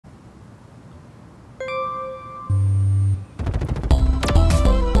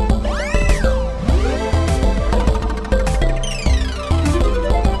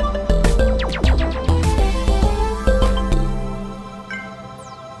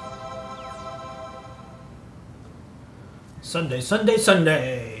Sunday, Sunday,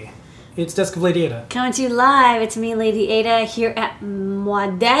 Sunday. It's Desk of Lady Ada. Coming to you live. It's me, Lady Ada, here at my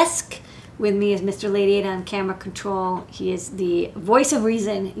desk. With me is Mr. Lady Ada on camera control. He is the voice of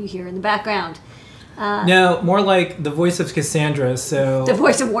reason you hear in the background. No, more like the voice of Cassandra. So the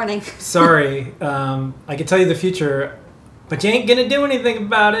voice of warning. Sorry, I can tell you the future, but you ain't gonna do anything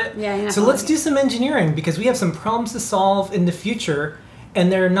about it. Yeah. So let's do some engineering because we have some problems to solve in the future,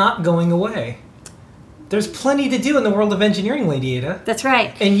 and they're not going away. There's plenty to do in the world of engineering, Lady Ada. That's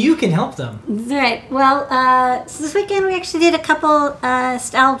right. And you can help them. That's right. Well, so this weekend we actually did a couple,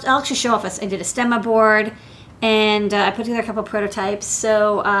 I'll actually show off us. I did a stemma board, and I put together a couple prototypes.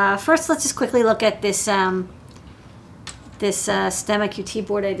 So first, let's just quickly look at this, this stemma QT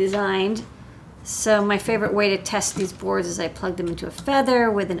board I designed. So my favorite way to test these boards is I plug them into a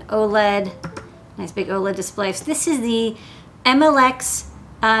feather with an OLED, nice big OLED display. So this is the MLX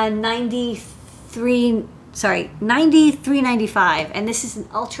 9395, and this is an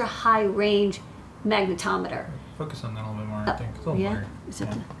ultra high range magnetometer. Focus on that a little bit more, I think. It's a little Yeah? blurry. Is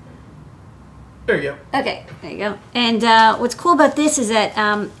it the- There you go. Okay, there you go. And what's cool about this is that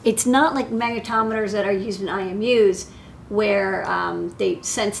it's not like magnetometers that are used in IMUs where they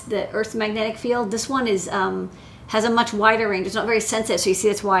sense the Earth's magnetic field. This one is has a much wider range. It's not very sensitive, so you see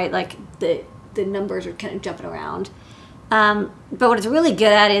that's why like the numbers are kind of jumping around. But what it's really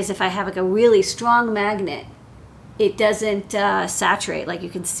good at is if I have like a really strong magnet, it doesn't saturate. Like you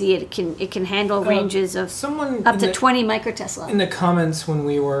can see it can handle ranges of up to 20 microtesla. In the comments when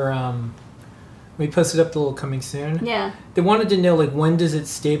we were we posted up the little coming soon. Yeah. They wanted to know like when does it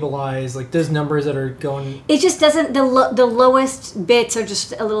stabilize? Like those numbers that are going. It just doesn't. The lowest bits are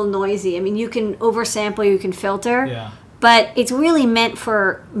just a little noisy. I mean, you can oversample, you can filter. Yeah. But it's really meant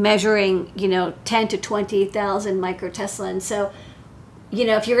for measuring, 10 to 20,000 microtesla. And so,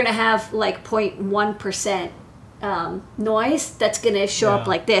 if you're going to have like 0.1% noise, that's going to show up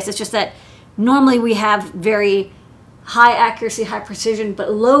like this. It's just that normally we have very high accuracy, high precision,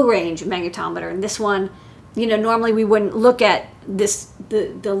 but low range magnetometer. And this one, normally we wouldn't look at this,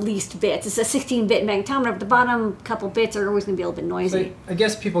 the least bits. It's a 16-bit magnetometer, but the bottom couple bits are always going to be a little bit noisy. So I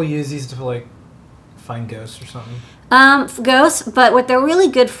guess people use these to like find ghosts or something. Ghosts, but what they're really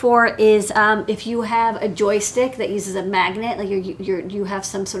good for is if you have a joystick that uses a magnet, like you have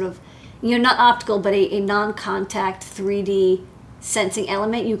some sort of, not optical, but a non-contact 3D sensing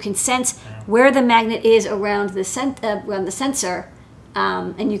element. You can sense where the magnet is around the sensor,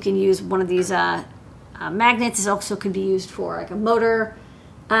 and you can use one of these magnets. It also can be used for like a motor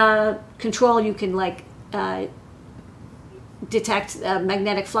control. You can like detect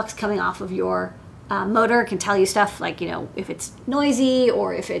magnetic flux coming off of your motor. Can tell you stuff like if it's noisy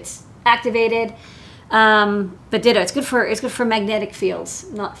or if it's activated. But ditto, it's good for magnetic fields,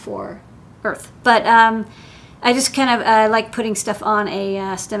 not for Earth. But I just kind of like putting stuff on a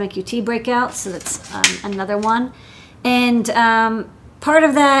stemma QT breakout, so that's another one. And part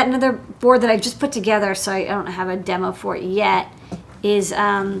of that, another board that I just put together, so I don't have a demo for it yet, is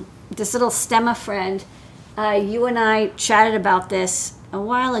this little stemma friend. You and I chatted about this a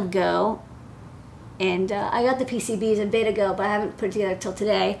while ago. And I got the PCBs in beta go, but I haven't put it together till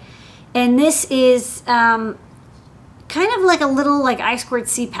today. And this is kind of like a little like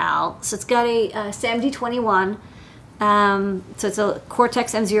I2C PAL. So it's got a SAMD21. So it's a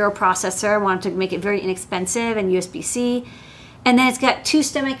Cortex M0 processor. I wanted to make it very inexpensive and USB-C. And then it's got two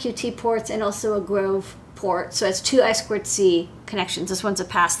stemma QT ports and also a Grove port. So it's two I2C connections. This one's a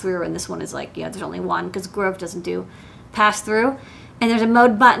pass-through, and this one is like, there's only one because Grove doesn't do pass-through. And there's a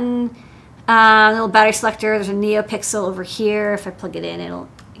mode button. A little battery selector. There's a NeoPixel over here. If I plug it in, it'll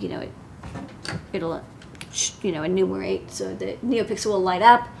enumerate, so the NeoPixel will light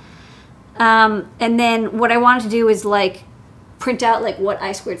up. And then what I wanted to do is like print out like what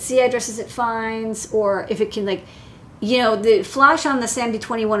I2C addresses it finds, or if it can like, the flash on the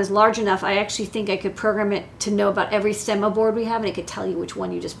SAMD21 is large enough. I actually think I could program it to know about every stemma board we have, and it could tell you which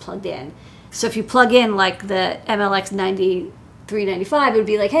one you just plugged in. So if you plug in like the MLX 9395, it would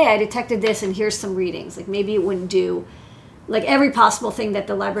be like, hey, I detected this and here's some readings. Like maybe it wouldn't do like every possible thing that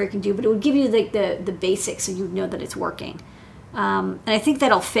the library can do, but it would give you like the basics so you know that it's working. And I think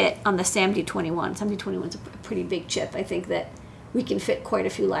that'll fit on the SAMD21. SAMD21 is a pretty big chip. I think that we can fit quite a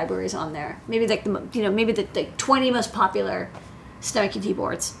few libraries on there. Maybe like maybe the 20 most popular stemma QT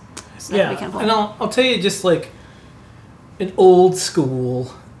boards. So that would be kind of cool. And I'll tell you just like an old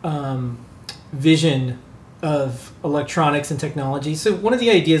school vision of electronics and technology. So one of the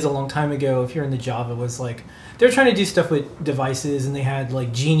ideas a long time ago, if you're in the Java, was like they were trying to do stuff with devices, and they had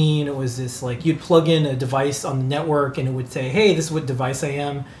like Genie, and it was this like you'd plug in a device on the network, and it would say, "Hey, this is what device I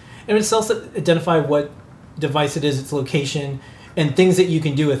am," and it would self-identify what device it is, its location, and things that you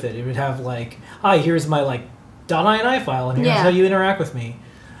can do with it. It would have like, hi, here's my like .ini file, and here's how you interact with me.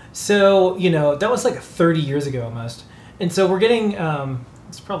 So, you know, that was like 30 years ago almost. And so we're getting,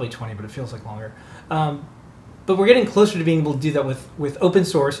 it's probably 20, but it feels like longer. But we're getting closer to being able to do that with open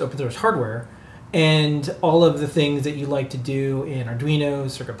source hardware, and all of the things that you like to do in Arduino,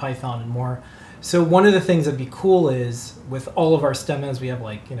 CircuitPython, and more. So one of the things that'd be cool is, with all of our stemmas, we have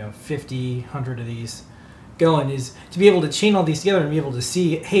like, you know, 50, 100 of these going, is to be able to chain all these together and be able to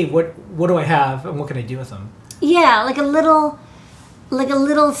see, hey, what do I have and what can I do with them? Yeah, like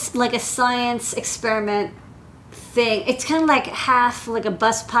a science experiment thing. It's kind of like half like a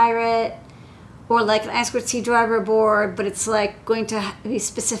bus pirate or like an I2C driver board, but it's like going to be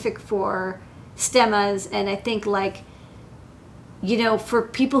specific for stemmas. And I think, like, you know, for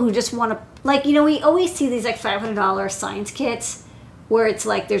people who just want to, like, you know, we always see these like $500 science kits where it's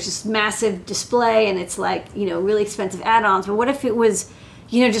like there's this massive display and it's like, you know, really expensive add-ons. But what if it was,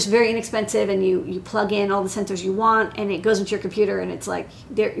 you know, just very inexpensive, and you plug in all the sensors you want and it goes into your computer, and it's like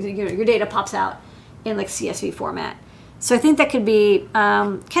there, you know, your data pops out in like CSV format. So I think that could be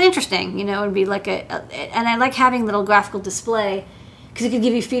kind of interesting. You know, it'd be like and I like having little graphical display because it could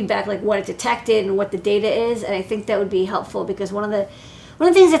give you feedback like what it detected and what the data is, and I think that would be helpful because one of the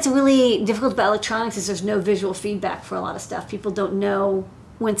things that's really difficult about electronics is there's no visual feedback for a lot of stuff. People don't know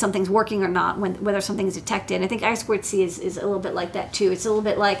when something's working or not, whether something is detected. And I think I2C is a little bit like that too. It's a little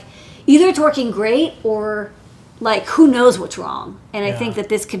bit like either it's working great or like who knows what's wrong. And I think that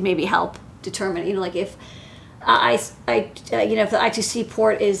this could maybe help determine, you know, like if you know, if the I2C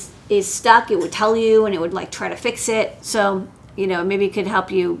port is stuck, it would tell you and it would like try to fix it. So, you know, maybe it could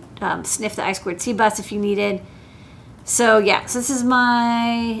help you sniff the I2C bus if you needed. So yeah, so this is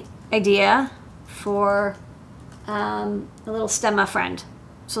my idea for a little stemma friend.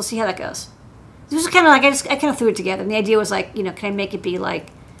 So we'll see how that goes. This was kind of like, I kind of threw it together. And the idea was like, you know, can I make it be like,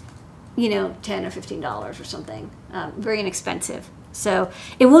 you know, $10 or $15 or something? Very inexpensive. So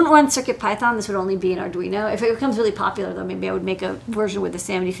it wouldn't run CircuitPython. This would only be in Arduino. If it becomes really popular, though, maybe I would make a version with the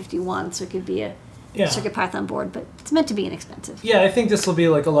SAMD51, so it could be a CircuitPython board. But it's meant to be inexpensive. Yeah, I think this will be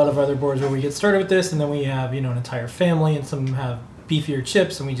like a lot of other boards where we get started with this, and then we have, you know, an entire family, and some have beefier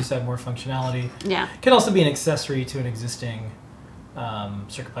chips, and we just have more functionality. Yeah. It can also be an accessory to an existing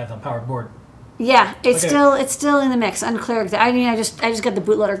CircuitPython powered board. Yeah, it's still in the mix. Unclear. I mean, I just got the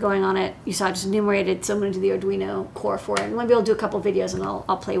bootloader going on it. You saw I just enumerated, so I'm going to do the Arduino core for it. And maybe I'll do a couple videos and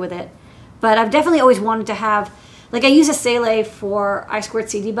I'll play with it. But I've definitely always wanted to have, like, I use a Saleae for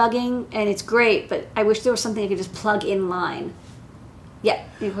I2C debugging, and it's great. But I wish there was something I could just plug in line. Yeah.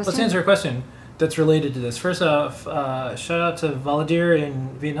 Let's answer a question that's related to this. First off, shout out to Valadir in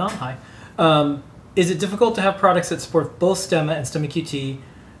Vietnam. Hi. Is it difficult to have products that support both Stemma and Stemma QT?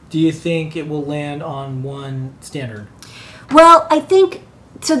 Do you think it will land on one standard? Well, I think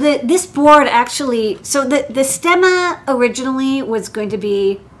so. This board actually, so the Stemma originally was going to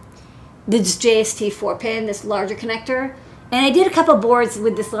be this JST 4-pin, this larger connector, and I did a couple boards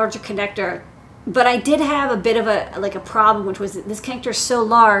with this larger connector, but I did have a bit of a problem, which was that this connector is so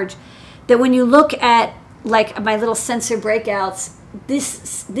large that when you look at like my little sensor breakouts,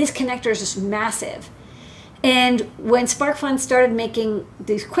 this connector is just massive. And when SparkFun started making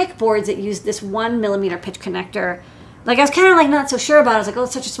these quick boards that used this 1 millimeter pitch connector, like I was kind of like not so sure about it. I was like, oh,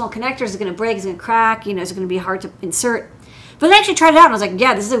 it's such a small connector. Is it going to break? Is it going to crack? You know, is it going to be hard to insert? But I actually tried it out and I was like,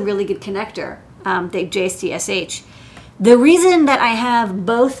 yeah, this is a really good connector, the JST-SH. The reason that I have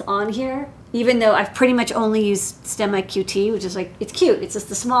both on here, even though I've pretty much only used Stemma QT, which is like, it's cute. It's just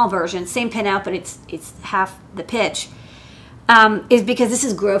the small version, same pin out, but it's half the pitch. Is because this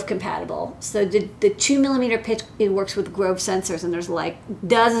is Grove compatible. So the 2 millimeter pitch, it works with Grove sensors, and there's like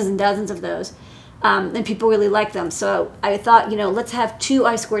dozens and dozens of those, and people really like them. So I thought, you know, let's have 2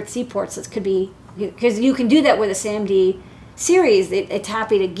 I2C ports. That could be, because you can do that with a SAMD series. It's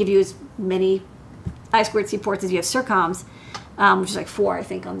happy to give you as many I2C ports as you have Circoms, which is like 4, I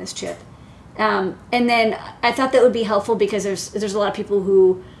think, on this chip. And then I thought that would be helpful because there's a lot of people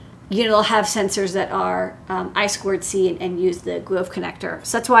who, you know, they'll have sensors that are I2C and use the Grove connector.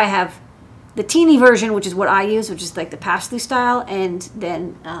 So that's why I have the teeny version, which is what I use, which is like the pass-through style, and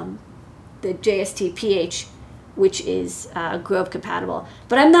then the JST PH, which is Grove compatible.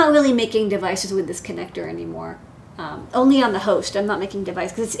 But I'm not really making devices with this connector anymore. Only on the host. I'm not making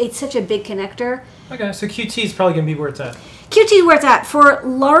devices because it's such a big connector. Okay, so QT is probably going to be where it's at. QT is where it's at. For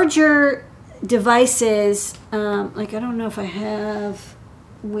larger devices, like I don't know if I have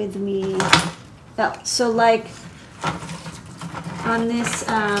with me. Oh, so like on this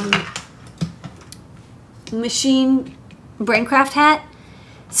machine Braincraft hat,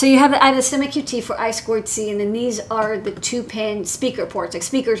 So you have I have the Stemma QT for I2C, and then these are the 2-pin speaker ports. Like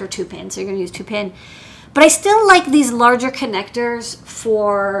speakers are 2-pin, so you're going to use 2-pin. But I still like these larger connectors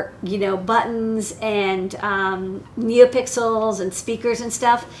for, you know, buttons and NeoPixels and speakers and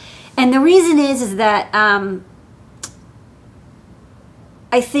stuff. And the reason is that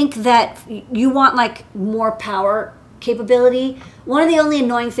I think that you want like more power capability. One of the only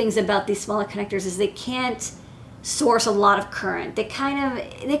annoying things about these smaller connectors is they can't source a lot of current. They're kind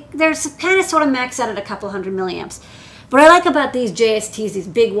of sort of max out at a couple hundred milliamps. What I like about these JSTs, these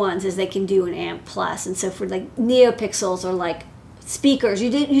big ones, is they can do an amp plus. And so for like NeoPixels or like speakers, you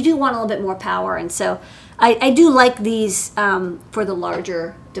do want a little bit more power. And so I do like these for the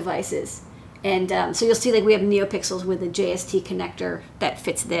larger devices. And so you'll see like we have NeoPixels with a JST connector that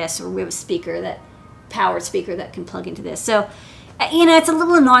fits this, or we have a speaker, that powered speaker that can plug into this. So, you know, it's a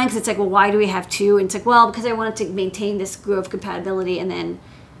little annoying because it's like, well, why do we have two? And it's like, well, because I wanted to maintain this Grove compatibility, and then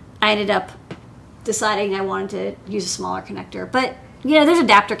I ended up deciding I wanted to use a smaller connector. But, you know, there's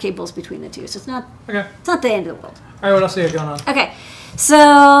adapter cables between the two, so it's not the end of the world. All right, what else do you have going on? Okay, so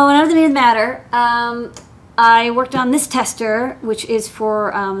none of them even matter. I worked on this tester, which is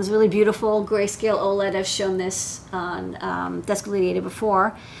for this really beautiful grayscale OLED. I've shown this on Desk Data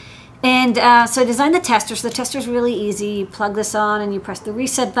before. And so I designed the tester. So the tester is really easy. You plug this on and you press the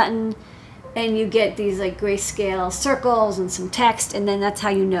reset button, and you get these like grayscale circles and some text, and then that's how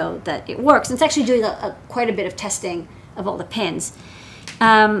you know that it works. And it's actually doing quite a bit of testing of all the pins.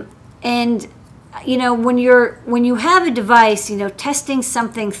 And you know, when you have a device, you know, testing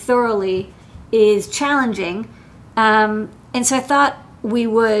something thoroughly is challenging. And so I thought we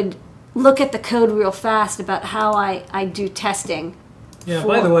would look at the code real fast about how I do testing. Yeah,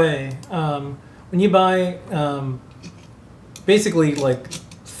 by the way, when you buy basically like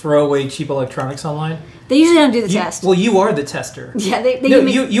throwaway cheap electronics online, they usually don't do the test. Well, you are the tester. Yeah,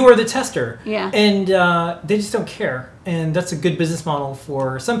 you are the tester. Yeah. And they just don't care. And that's a good business model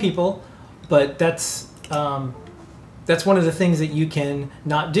for some people, but that's one of the things that you can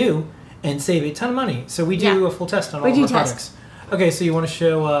not do and save a ton of money. So we do a full test on all of our products. Okay, so you want to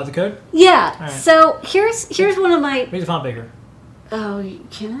show the code? Yeah. Right. So here's one of my... Make the font bigger. Oh,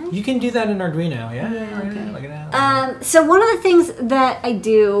 can I? You can do that in Arduino, yeah. Okay. Look at that. So one of the things that I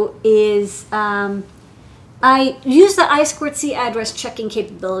do is I use the I2C address checking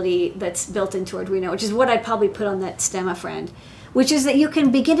capability that's built into Arduino, which is what I'd probably put on that Stemma friend, which is that you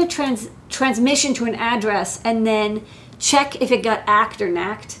can begin a transmission to an address and then check if it got ACKed or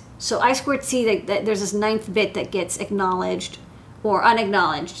NACKed. So I2C, there's this 9th bit that gets acknowledged or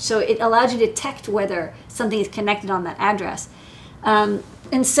unacknowledged. So it allows you to detect whether something is connected on that address. And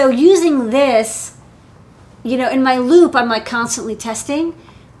so using this, you know, in my loop, I'm like constantly testing.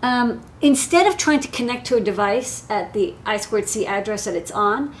 Instead of trying to connect to a device at the I2C address that it's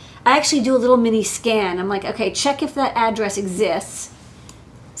on, I actually do a little mini scan. I'm like, okay, check if that address exists.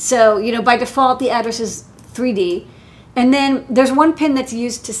 So, you know, by default, the address is 3D. And then there's one pin that's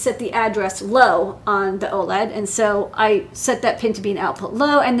used to set the address low on the OLED. And so I set that pin to be an output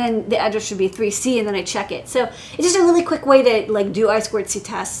low, and then the address should be 3C, and then I check it. So it's just a really quick way to like do I2C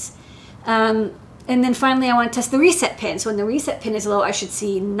tests. And then finally I want to test the reset pin. So when the reset pin is low, I should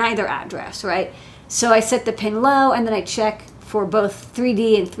see neither address, right? So I set the pin low, and then I check for both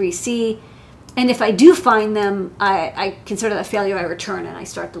 3D and 3C. And if I do find them, I consider that a failure, I return, and I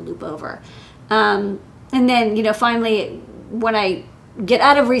start the loop over. And then, you know, finally, when I get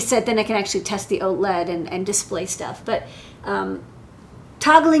out of reset, then I can actually test the OLED and display stuff. But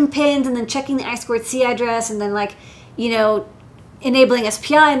toggling pins and then checking the I2C address, and then, like, you know, enabling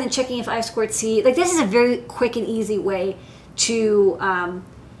SPI and then checking if I2C, like, this is a very quick and easy way to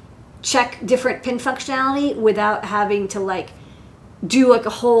check different pin functionality without having to, like, do, like, a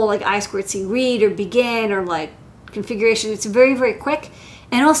whole, like, I2C read or begin or, like, configuration. It's very, very quick.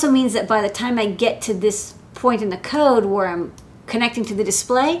 And it also means that by the time I get to this point in the code where I'm connecting to the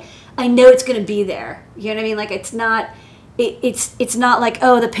display, I know it's going to be there. You know what I mean? Like, it's not like,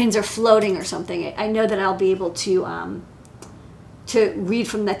 oh, the pins are floating or something. I know that I'll be able to read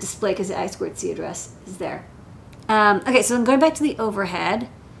from that display because the I2C address is there. Okay, so I'm going back to the overhead.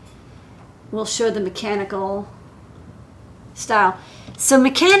 We'll show the mechanical style. So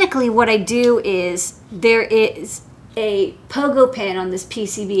mechanically, what I do is there is a pogo pin on this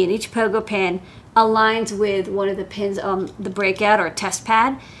PCB, and each pogo pin aligns with one of the pins on the breakout or test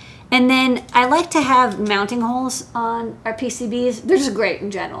pad. And then I like to have mounting holes on our PCBs. They're just great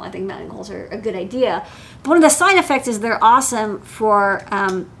in general. I think mounting holes are a good idea. But one of the side effects is they're awesome for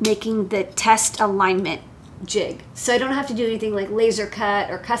making the test alignment jig. So I don't have to do anything like laser cut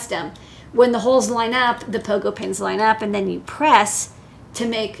or custom. When the holes line up, the pogo pins line up, and then you press to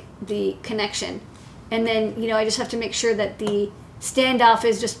make the connection. And then, you know, I just have to make sure that the standoff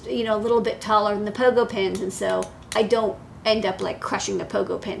is just, you know, a little bit taller than the pogo pins, and so I don't end up like crushing the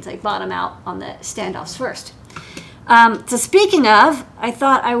pogo pins. I bottom out on the standoffs first. So speaking of, I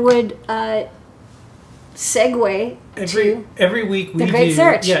thought I would segue every week we the Great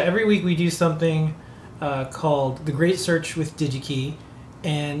Search. Yeah, every week we do something called the Great Search with DigiKey,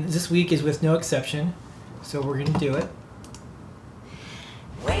 and this week is with no exception. So we're going to do it.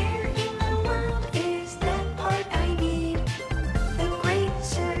 Where in the world is that part I need? The Great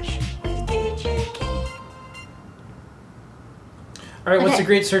Search with DigiKey. All right, what's Okay. the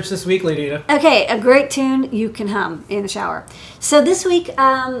Great Search this week, Lady Ada? Okay, a great tune you can hum in the shower. So this week,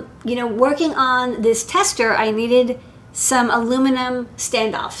 you know, working on this tester, I needed some aluminum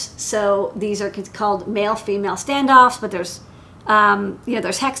standoffs. So these are called male-female standoffs, but there's, you know,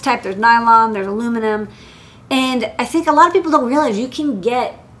 there's hex type, there's nylon, there's aluminum. And I think a lot of people don't realize you can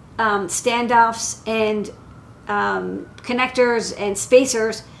get standoffs and connectors and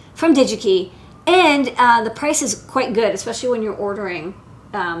spacers from DigiKey. And the price is quite good, especially when you're ordering,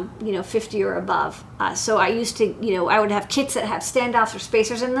 you know, 50 or above. So I used to, you know, I would have kits that have standoffs or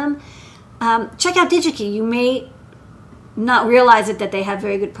spacers in them. Check out DigiKey. You may not realize it that they have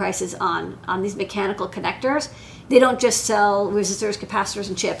very good prices on these mechanical connectors. They don't just sell resistors, capacitors,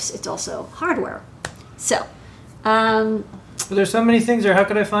 and chips. It's also hardware. So, Well, there's so many things there. How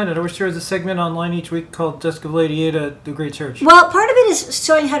could I find it? I wish there was a segment online each week called Desk of Lady Ada, The Great Search. well, part of it is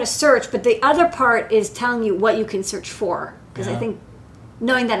showing how to search, but the other part is telling you what you can search for. Because I Yeah. think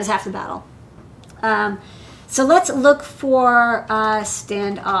knowing that is half the battle. So let's look for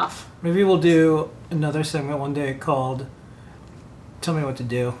standoff. Maybe we'll do another segment one day called Tell Me What to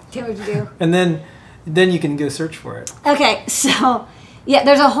Do. Tell me what to do. And then you can go search for it. Okay, so yeah,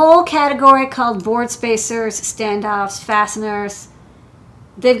 there's a whole category called board spacers, standoffs, fasteners.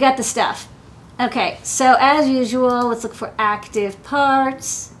 They've got the stuff. Okay, so as usual, let's look for active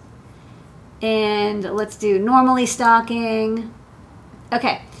parts. And let's do normally stocking.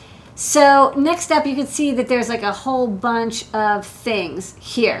 Okay, so next up you can see that there's like a whole bunch of things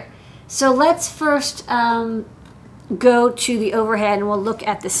here. So let's first go to the overhead and we'll look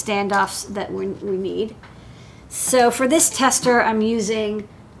at the standoffs that we need. So for this tester, I'm using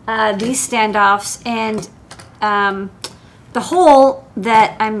these standoffs, and the hole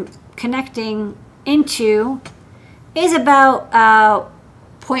that I'm connecting into is about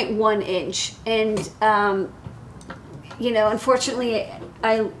 0.1 inch. And, you know, unfortunately,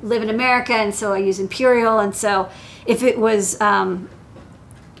 I live in America, and so I use imperial, and so if it was...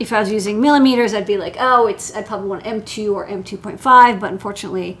 if I was using millimeters, I'd be like, oh, I'd probably want M2 or M2.5, but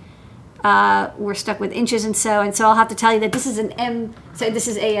unfortunately, we're stuck with inches, and so I'll have to tell you that this is this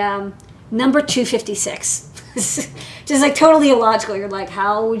is a number 256. Just like totally illogical. You're like,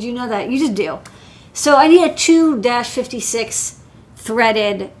 how would you know that? You just do. So I need a 2-56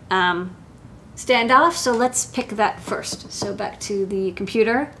 threaded standoff. So let's pick that first. So back to the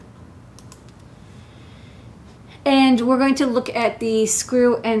computer. And we're going to look at the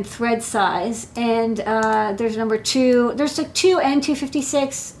screw and thread size. And there's number 2. There's like 2 and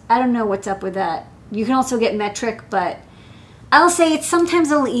 256. I don't know what's up with that. You can also get metric, but I'll say it's sometimes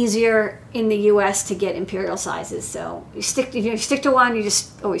a little easier in the US to get imperial sizes. So if you stick to one, you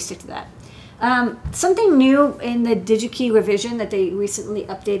just always stick to that. Something new in the DigiKey revision that they recently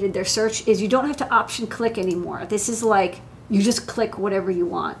updated their search is you don't have to option click anymore. This is like you just click whatever you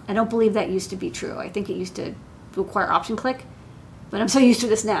want. I don't believe that used to be true. I think it used to require option click, but I'm so used to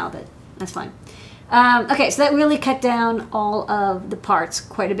this now that that's fine. Okay, so that really cut down all of the parts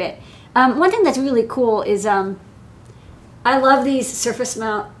quite a bit. One thing that's really cool is I love these surface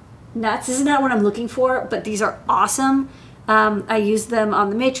mount nuts. This is not what I'm looking for, but these are awesome. I use them on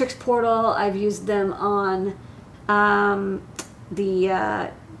the Matrix portal. I've used them on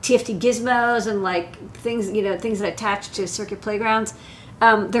the TFT gizmos and like things, you know, things that attach to circuit playgrounds.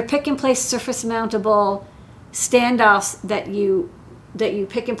 They're pick and place surface mountable standoffs that you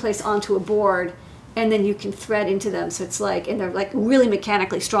pick and place onto a board, and then you can thread into them. So it's like, and they're like really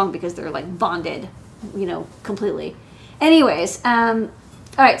mechanically strong because they're like bonded, you know, completely. Anyways, all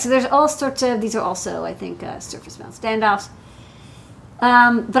right, so there's all sorts of, these are also, I think, surface mount standoffs.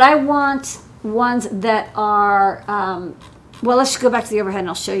 But I want ones that are, well, let's go back to the overhead and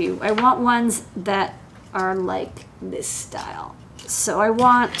I'll show you. I want ones that are like this style. So I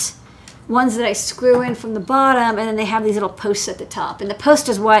want ones that I screw in from the bottom, and then they have these little posts at the top. And the post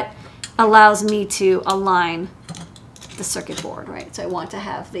is what allows me to align the circuit board, right? So I want to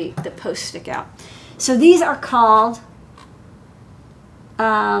have the post stick out. So these are called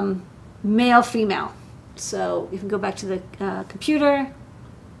male-female. So you can go back to the computer,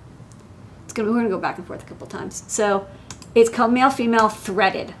 we're gonna go back and forth a couple times. So it's called male, female,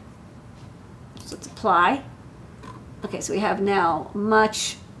 threaded. So let's apply. Okay, so we have now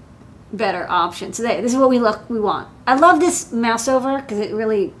much better options. So this is what we want. I love this mouse over because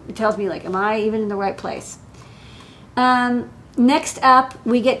it tells me like, am I even in the right place? Next up,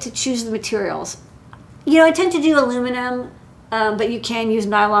 we get to choose the materials. You know, I tend to do aluminum, but you can use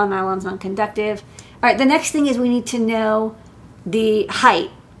nylon. Nylon's non-conductive. All right, the next thing is we need to know the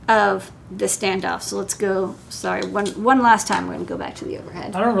height of the standoff. So let's go, sorry, one last time we're going to go back to the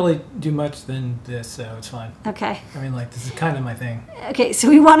overhead. I don't really do much than this, so it's fine. Okay. I mean, like, this is kind of my thing. Okay, so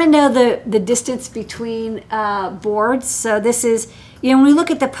we want to know the distance between boards. So this is, you know, when we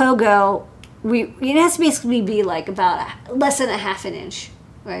look at the Pogo, it has to basically be like about less than a half an inch,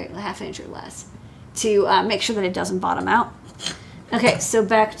 right? A half an inch or less to make sure that it doesn't bottom out. Okay, so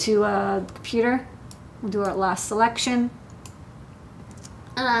back to the computer. We'll do our last selection.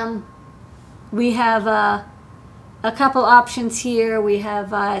 We have a couple options here. We have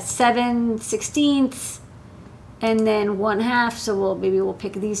 7/16 and then 1/2. So maybe we'll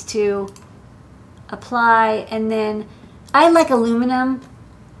pick these two. Apply, and then I like aluminum,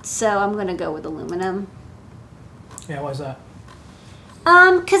 so I'm gonna go with aluminum. Yeah, why's that?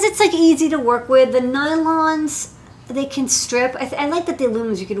 Because it's like easy to work with. The nylons, they can strip. I like that the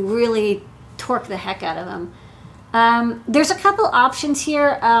aluminums, you can really torque the heck out of them. There's a couple options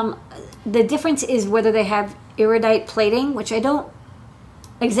here. The difference is whether they have iridite plating, which I don't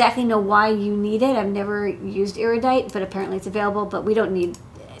exactly know why you need it. I've never used iridite, but apparently it's available, but we don't need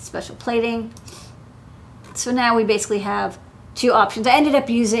special plating. So now we basically have two options. I ended up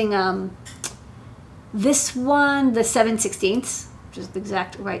using this one, the 7/16, which is the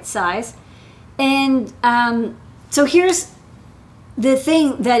exact right size. And so here's the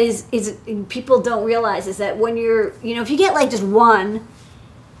thing that is people don't realize is that when you're, you know, if you get like just one,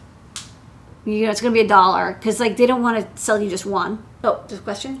 you know, it's going to be $1 because like they don't want to sell you just one. Oh, just a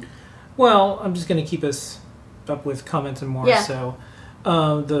question? Well, I'm just going to keep us up with comments and more. Yeah. So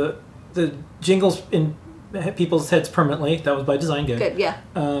the jingles in people's heads permanently. That was by design. Good. Good, yeah.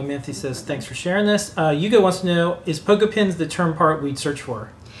 Anthony says, thanks for sharing this. Yugo wants to know, is Pogo pins the term part we'd search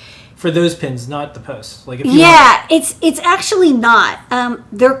for? For those pins, not the posts. Like if you it's actually not.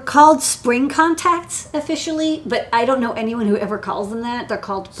 They're called spring contacts officially, but I don't know anyone who ever calls them that. They're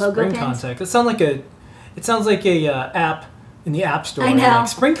called Pogo spring pins. contact. It sounds like a app in the App Store. I know. Like,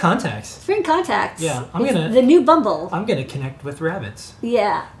 spring contacts. Spring contacts. Yeah, the new Bumble. I'm gonna connect with rabbits.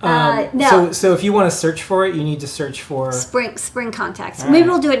 Yeah. No. So if you want to search for it, you need to search for spring contacts. All Maybe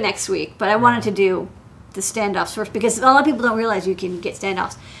right. we'll do it next week, but I wanted to do the standoffs first because a lot of people don't realize you can get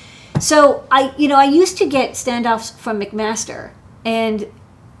standoffs. So I used to get standoffs from McMaster, and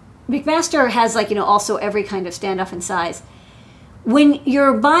McMaster has like, you know, also every kind of standoff and size. When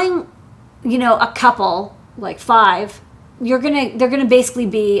you're buying, you know, a couple, like 5, they're gonna basically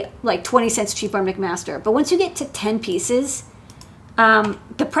be like 20 cents cheaper on McMaster. But once you get to 10 pieces,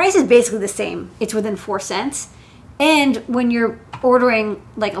 the price is basically the same. It's within 4 cents. And when you're ordering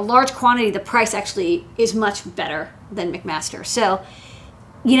like a large quantity, the price actually is much better than McMaster. So,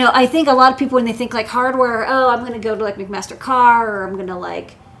 you know, I think a lot of people, when they think like hardware, oh, I'm going to go to like McMaster Car, or I'm going to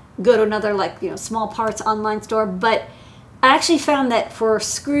like go to another like, you know, small parts online store. But I actually found that for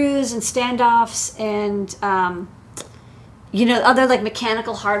screws and standoffs and, you know, other like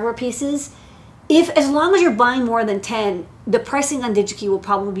mechanical hardware pieces, as long as you're buying more than 10, the pricing on DigiKey will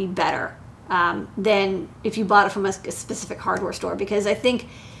probably be better than if you bought it from a specific hardware store. Because I think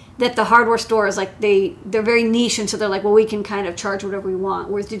that the hardware stores, like they're very niche, and so they're like, well, we can kind of charge whatever we want.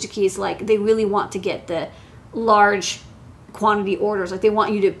 Whereas DigiKey is like, they really want to get the large quantity orders. Like they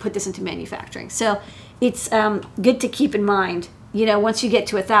want you to put this into manufacturing. So it's good to keep in mind. You know, once you get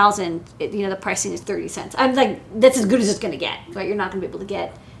to 1,000, you know, the pricing is 30 cents. I'm like, that's as good as it's going to get, right? You're not going to be able to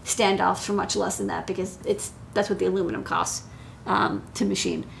get standoffs for much less than that because that's what the aluminum costs to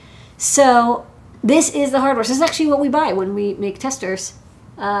machine. So this is the hardware. So this is actually what we buy when we make testers.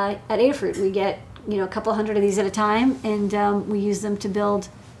 At Adafruit, we get, you know, a couple hundred of these at a time, and we use them to build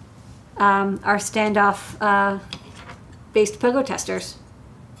our standoff based Pogo testers,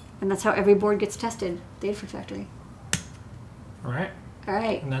 and that's how every board gets tested. The Adafruit factory. All right. All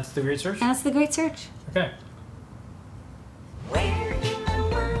right. And that's the great search. And that's the great search. Okay. Where in the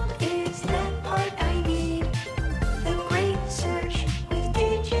world is that part I need? The great search with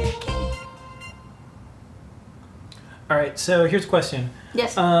DigiKey. All right. So here's a question.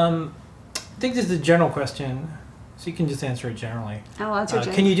 Yes. I think this is a general question, so you can just answer it generally. I'll answer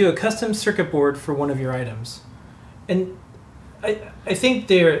it. Can you do a custom circuit board for one of your items? And I think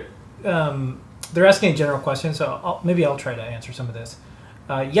they're asking a general question, so maybe I'll try to answer some of this.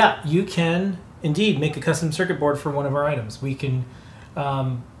 yeah, you can indeed make a custom circuit board for one of our items. We can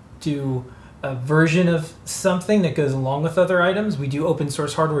do a version of something that goes along with other items. We do open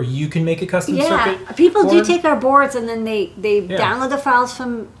source hardware. You can make a custom circuit people do board. take our boards and then they Yeah. download the files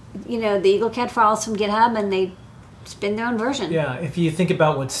from, the EagleCAD files from GitHub and they spin their own version. Yeah, if you think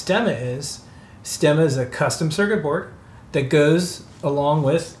about what Stemma is a custom circuit board that goes along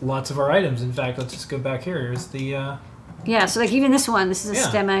with lots of our items. In fact, let's just go back here. Here's the Yeah, so like even this one, this is a Yeah.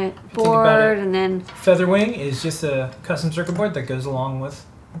 Stemma about board, it. and then Featherwing is just a custom circuit board that goes along with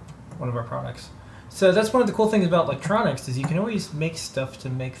one of our products. So that's one of the cool things about electronics is you can always make stuff to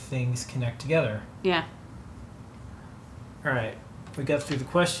make things connect together. yeah, All right, we got through the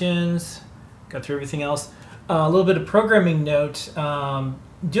questions, got through everything else. A little bit of programming note.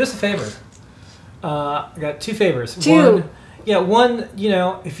 Do us a favor. I got 2 favors. Two. One,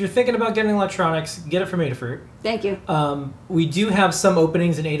 if you're thinking about getting electronics, get it from Adafruit. thank you. We do have some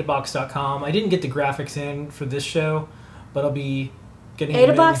openings in adabox.com. I didn't get the graphics in for this show, but I'll be getting them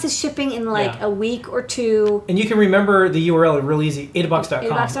in. AdaBox is shipping in like Yeah. a week or 2. And you can remember the URL real easy, adabox.com.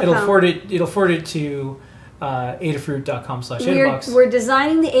 Adabox.com. It'll forward it to adafruit.com/adabox. We're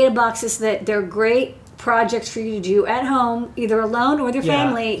designing the AdaBoxes so that they're great projects for you to do at home, either alone or with your Yeah,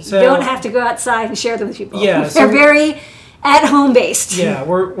 family. so- you don't have to go outside and share them with people. Yeah, so they're very at home based. Yeah,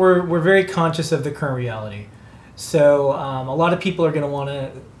 we're very conscious of the current reality. So a lot of people are going to want to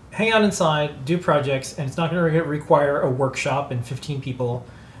hang out inside, do projects, and it's not going to require a workshop and 15 people.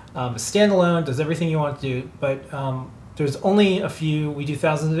 Standalone does everything you want to do, but there's only a few. We do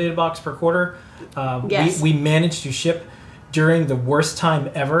thousands of AdaBox per quarter. Yes. We managed to ship during the worst time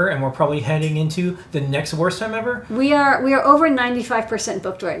ever, and we're probably heading into the next worst time ever. We are over 95%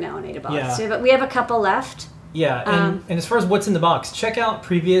 booked right now on AdaBox. Yeah. So, but we have a couple left. Yeah, and as far as what's in the box, check out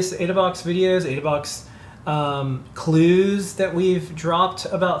previous AdaBox videos, AdaBox clues that we've dropped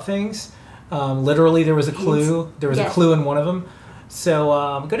about things. Literally, there was a clue. There was a Yes. clue in one of them.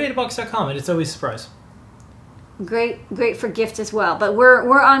 So go to adabox.com, and it's always a surprise. Great for gifts as well. But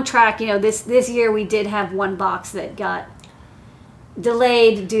we're on track. This year we did have one box that got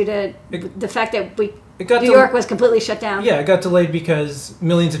delayed due to the fact that New York was completely shut down. Yeah, it got delayed because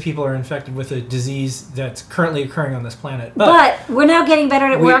millions of people are infected with a disease that's currently occurring on this planet. But we're now getting better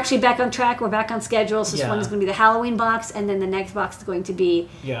at it. We're actually back on track. We're back on schedule. So this Yeah. one is going to be the Halloween box, and then the next box is going to be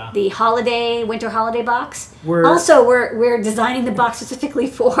Yeah. the winter holiday box. We're Designing the box specifically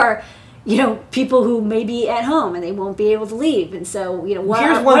for people who may be at home and they won't be able to leave. And so, what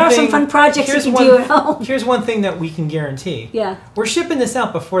are some fun projects you can do at home? Here's one thing that we can guarantee. Yeah. We're shipping this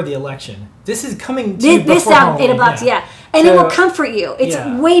out before the election. This is coming to you This before out Halloween, AdaBox, yeah. And So- it will comfort you. It's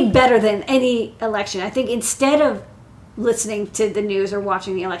Yeah. way better than any election. I think instead of listening to the news or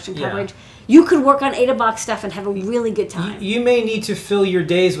watching the election Yeah. coverage, you could work on AdaBox stuff and have a really good time. You may need to fill your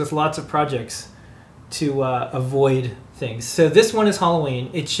days with lots of projects to avoid things. So this one is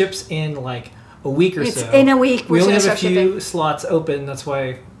Halloween. It ships in like a week or It's so. in a week. We We're only going to have a start few shipping. slots open. That's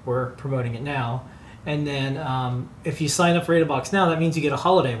why we're promoting it now. And then if you sign up for AdaBox now, that means you get a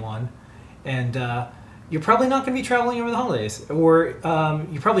holiday one. And you're probably not going to be traveling over the holidays. Or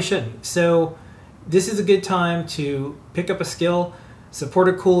you probably shouldn't. So this is a good time to pick up a skill, support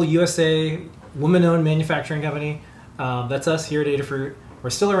a cool USA woman-owned manufacturing company. That's us here at Adafruit. We're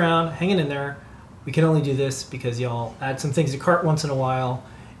still around, hanging in there. We can only do this because y'all add some things to cart once in a while.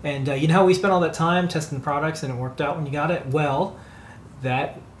 And you know how we spent all that time testing products and it worked out when you got it? Well,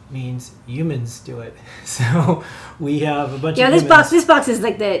 that means humans do it. So we have a bunch of humans. This box is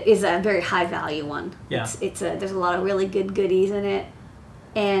is a very high value one. Yeah. There's a lot of really good goodies in it.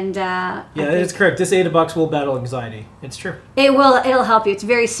 And Yeah, it's correct. This AdaBox will battle anxiety. It's true. it'll help you. It's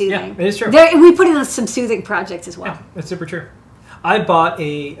very soothing. Yeah, it is true. We put in some soothing projects as well. Yeah, that's super true. I bought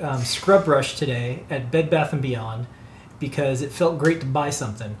a scrub brush today at Bed Bath & Beyond because it felt great to buy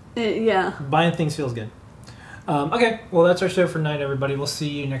something. Yeah. Buying things feels good. Okay, well, that's our show for tonight, everybody. We'll see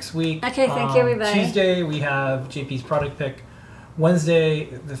you next week. Okay, thank you, everybody. Tuesday, we have JP's product pick. Wednesday,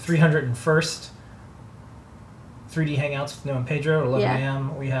 the 301st 3D Hangouts with Noah and Pedro at 11 Yeah.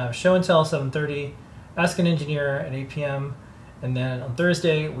 a.m. We have Show and Tell 7:30, Ask an Engineer at 8 p.m. And then on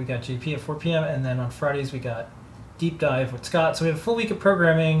Thursday, we got JP at 4 p.m. And then on Fridays, we got Deep Dive with Scott. So we have a full week of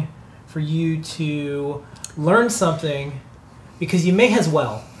programming for you to learn something because you may as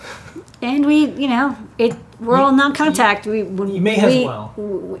well. And we're all non-contact. You may as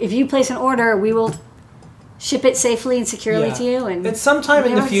well. If you place an order, we will ship it safely and securely Yeah. to you. And At some time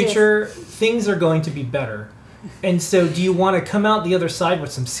in the whatever it is. future, things are going to be better. And so do you want to come out the other side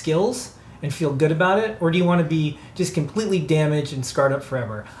with some skills and feel good about it? Or do you want to be just completely damaged and scarred up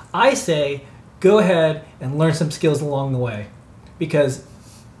forever? I say go ahead and learn some skills along the way. Because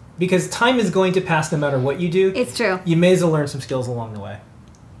because time is going to pass no matter what you do. It's true. You may as well learn some skills along the way.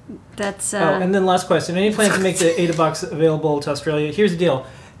 That's. Oh, and then last question. Any plans to make the AdaBox available to Australia? Here's the deal.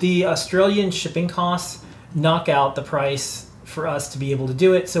 The Australian shipping costs knock out the price for us to be able to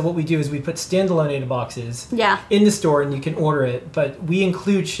do it. So what we do is we put standalone AdaBoxes Yeah. in the store and you can order it, but we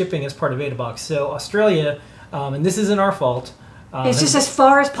include shipping as part of AdaBox. So Australia, and this isn't our fault. It's just as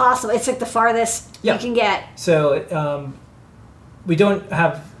far as possible. It's like the farthest Yeah. you can get. So we don't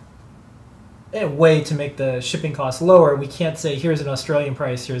have a way to make the shipping costs lower. We can't say, here's an Australian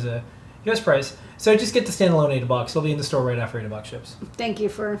price, here's a US price. So just get the standalone AdaBox. It'll be in the store right after AdaBox ships. Thank you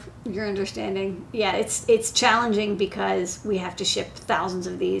for your understanding. Yeah, it's challenging because we have to ship thousands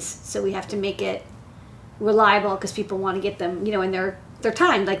of these, so we have to make it reliable because people want to get them, you know, in their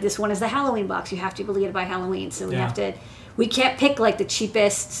timed. Like this one is the Halloween box. You have to be able to get it by Halloween, so we Yeah. have to. We can't pick like the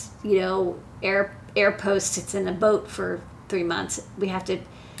cheapest, you know, air post. It's in a boat for 3 months. We have to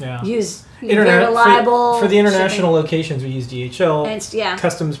Yeah. use very reliable for the international shipping. locations, we use DHL, And it's, yeah.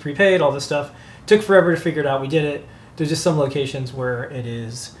 customs prepaid, all this stuff. Took forever to figure it out. We did it. There's just some locations where it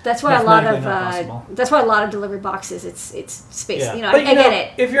is. That's why a lot mathematically of not possible. that's why a lot of delivered boxes. It's space. Yeah. You know, But, I get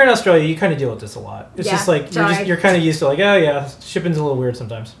it. If you're in Australia, you kind of deal with this a lot. It's Yeah, just like sorry. you're kind of used to like, oh yeah, shipping's a little weird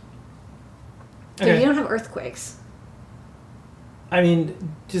sometimes. Dude, you don't have earthquakes. I mean,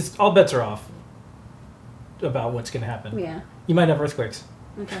 just all bets are off about what's going to happen. Yeah. You might have earthquakes.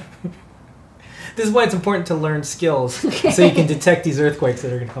 Okay. This is why it's important to learn skills so you can detect these earthquakes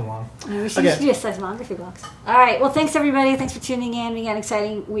that are going to come along. We should Okay. do a seismography box. All right. Well, thanks everybody. Thanks for tuning in. We got an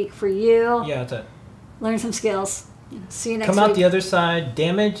exciting week for you. Yeah, that's it. Learn some skills. See you next Come week. out the other side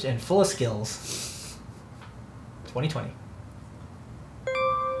damaged and full of skills. 2020.